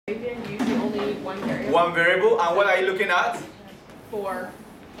one variable. One variable, and what are you looking at? Four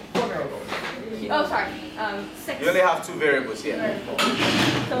variables. Oh, sorry. 6. You only have 2 variables here.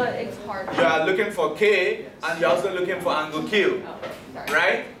 So it's hard. You are looking for K, and you're also looking for angle Q, Oh, sorry.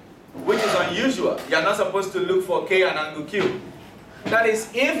 right? Which is unusual. You're not supposed to look for K and angle Q. That is,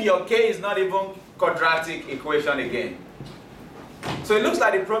 if your K is not even quadratic equation again. So it looks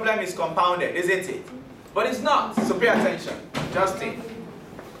like the problem is compounded, isn't it? But it's not, so pay attention, just think.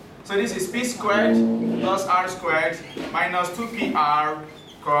 So this is P squared plus R squared minus 2PR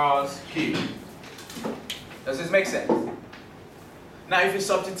cross Q. Does this make sense? Now if you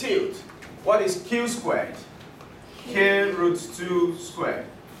substitute, what is Q squared? K root 2 squared.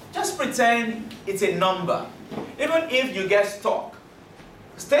 Just pretend it's a number. Even if you get stuck,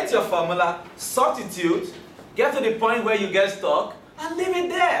 state your formula, substitute, get to the point where you get stuck, and leave it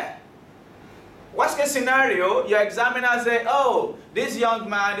there. Worst case scenario, your examiner say, oh, this young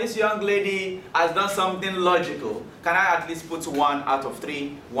man, this young lady has done something logical. Can I at least put 1 out of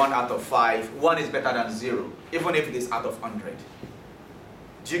 3, 1 out of 5? 1 is better than 0, even if it is out of 100.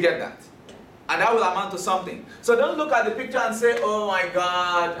 Do you get that? And that will amount to something. So don't look at the picture and say, oh my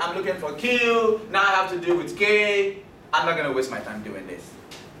God, I'm looking for Q, now I have to deal with K. I'm not going to waste my time doing this.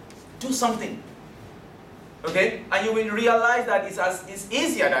 Do something. Okay? And you will realize that it's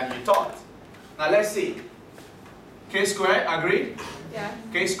easier than you thought. Now let's see. K squared, agree? Yeah.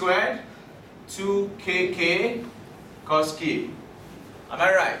 K squared, 2KK cos Q. Am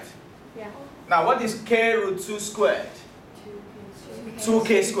I right? Yeah. Now what is K root 2 squared?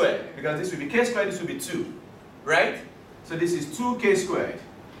 2K squared. Because this will be K squared, this will be 2. Right? So this is 2K squared.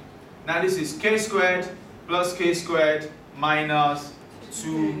 Now this is K squared plus K squared minus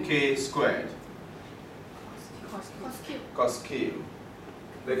 2K squared. Cos Q.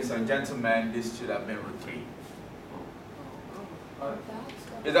 Ladies and gentlemen, this should have been root 3.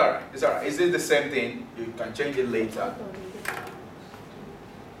 It's alright, it's alright. Is it the same thing? You can change it later.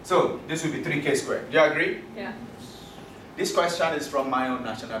 So, this will be 3K squared. Do you agree? Yeah. This question is from my own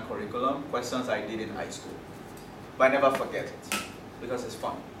national curriculum, questions I did in high school. But I never forget it, because it's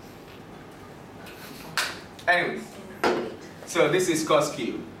fun. Anyways, so this is cos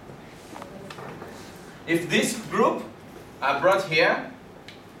Q. If this group are brought here,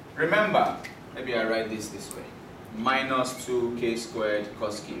 remember, maybe I write this way. Minus 2K squared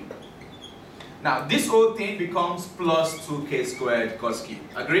cos Q. Now, this whole thing becomes plus 2K squared cos Q.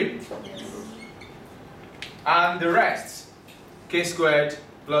 Agree? Yes. And the rest, K squared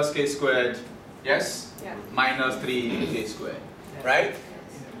plus K squared, yes? Yeah. Minus 3K squared, right?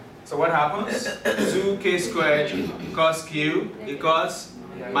 So what happens? 2K squared cos Q equals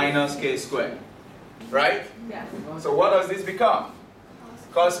minus K squared, right? Yeah. So what does this become?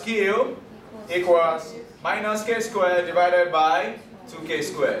 Cos Q equals minus K squared divided by 2K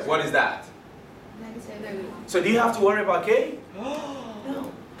squared. What is that? So do you have to worry about K?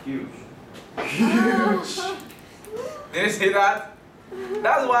 No. Huge. Huge. Did you see that?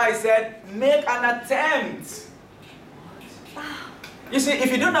 That's why I said make an attempt. You see,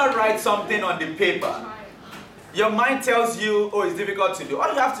 if you do not write something on the paper, your mind tells you, oh, it's difficult to do.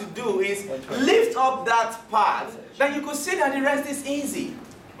 All you have to do is lift up that part. Then you could see that the rest is easy.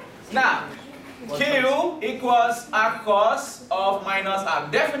 Now, Q equals arc cos of minus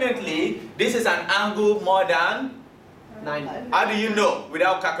arc. Definitely, this is an angle more than 9. How do you know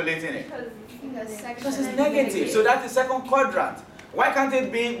without calculating it? Because it's negative. So that's the second quadrant. Why can't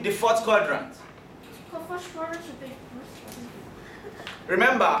it be the fourth quadrant?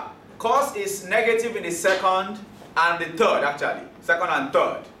 Remember, cos is negative in the second and the third, actually. Second and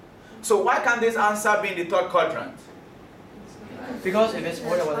third. So why can't this answer be in the third quadrant? Because if it's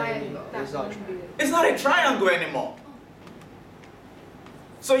more than 180, it's not. It's not a triangle anymore.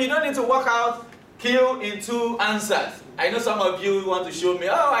 So you don't need to work out Q into answers. I know some of you want to show me,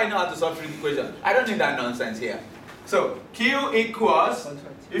 oh, I know how to solve trig equation. I don't need that nonsense here. So Q equals,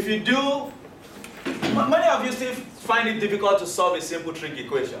 if you do, many of you still find it difficult to solve a simple trig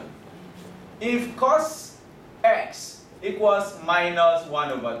equation. If cos x equals minus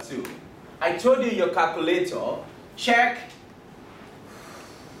 1 over 2, I told you your calculator, check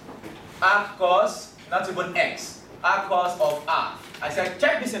arc cos, not even x, arc cos of r. I said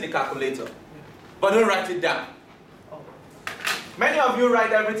check this in the calculator, but don't write it down. Many of you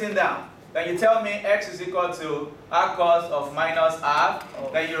write everything down. Then you tell me x is equal to arc cos of minus r.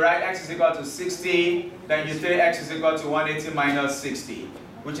 Then you write x is equal to 60. Then you say x is equal to 180 minus 60,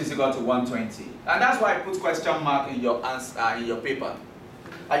 which is equal to 120. And that's why I put question mark in your answer in your paper.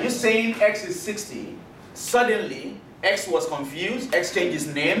 Are you saying x is 60? Suddenly, x was confused. X changed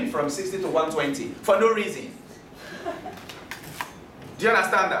its name from 60 to 120 for no reason. Do you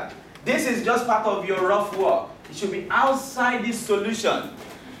understand that? This is just part of your rough work. It should be outside this solution.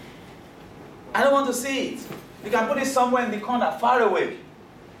 I don't want to see it. You can put it somewhere in the corner, far away.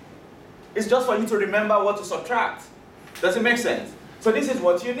 It's just for you to remember what to subtract. Does it make sense? So this is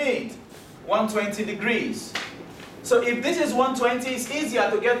what you need. 120 degrees. So if this is 120, it's easier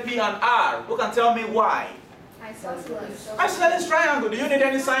to get P and R. Who can tell me why? Isosceles triangle. Do you need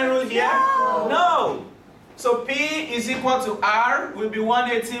any sign rule here? No. So P is equal to R will be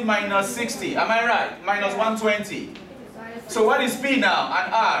 180 minus 60. Am I right? Minus 120. So what is P now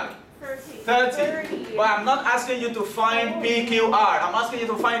and R? 30. But I'm not asking you to find PQR. I'm asking you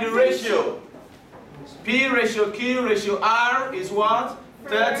to find the ratio. P ratio Q ratio R is what?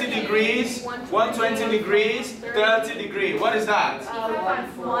 30 degrees, 120 degrees, 30 degrees. What is that?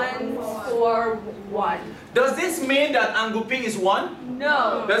 1, 4, 1. Does this mean that angle P is 1?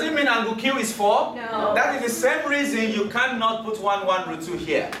 No. Does it mean angle Q is 4? No. That is the same reason you cannot put 1 root 2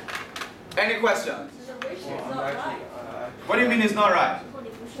 here. Any questions? What do you mean it's not right?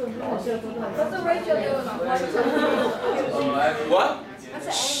 What?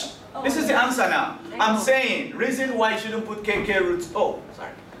 This is the answer now. I'm saying reason why you shouldn't put KK root. Oh,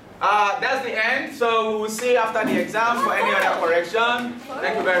 sorry. That's the end. So we will see after the exam for any other correction.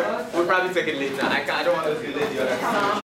 Thank you very much. We'll probably take it later. I don't want to delay the other.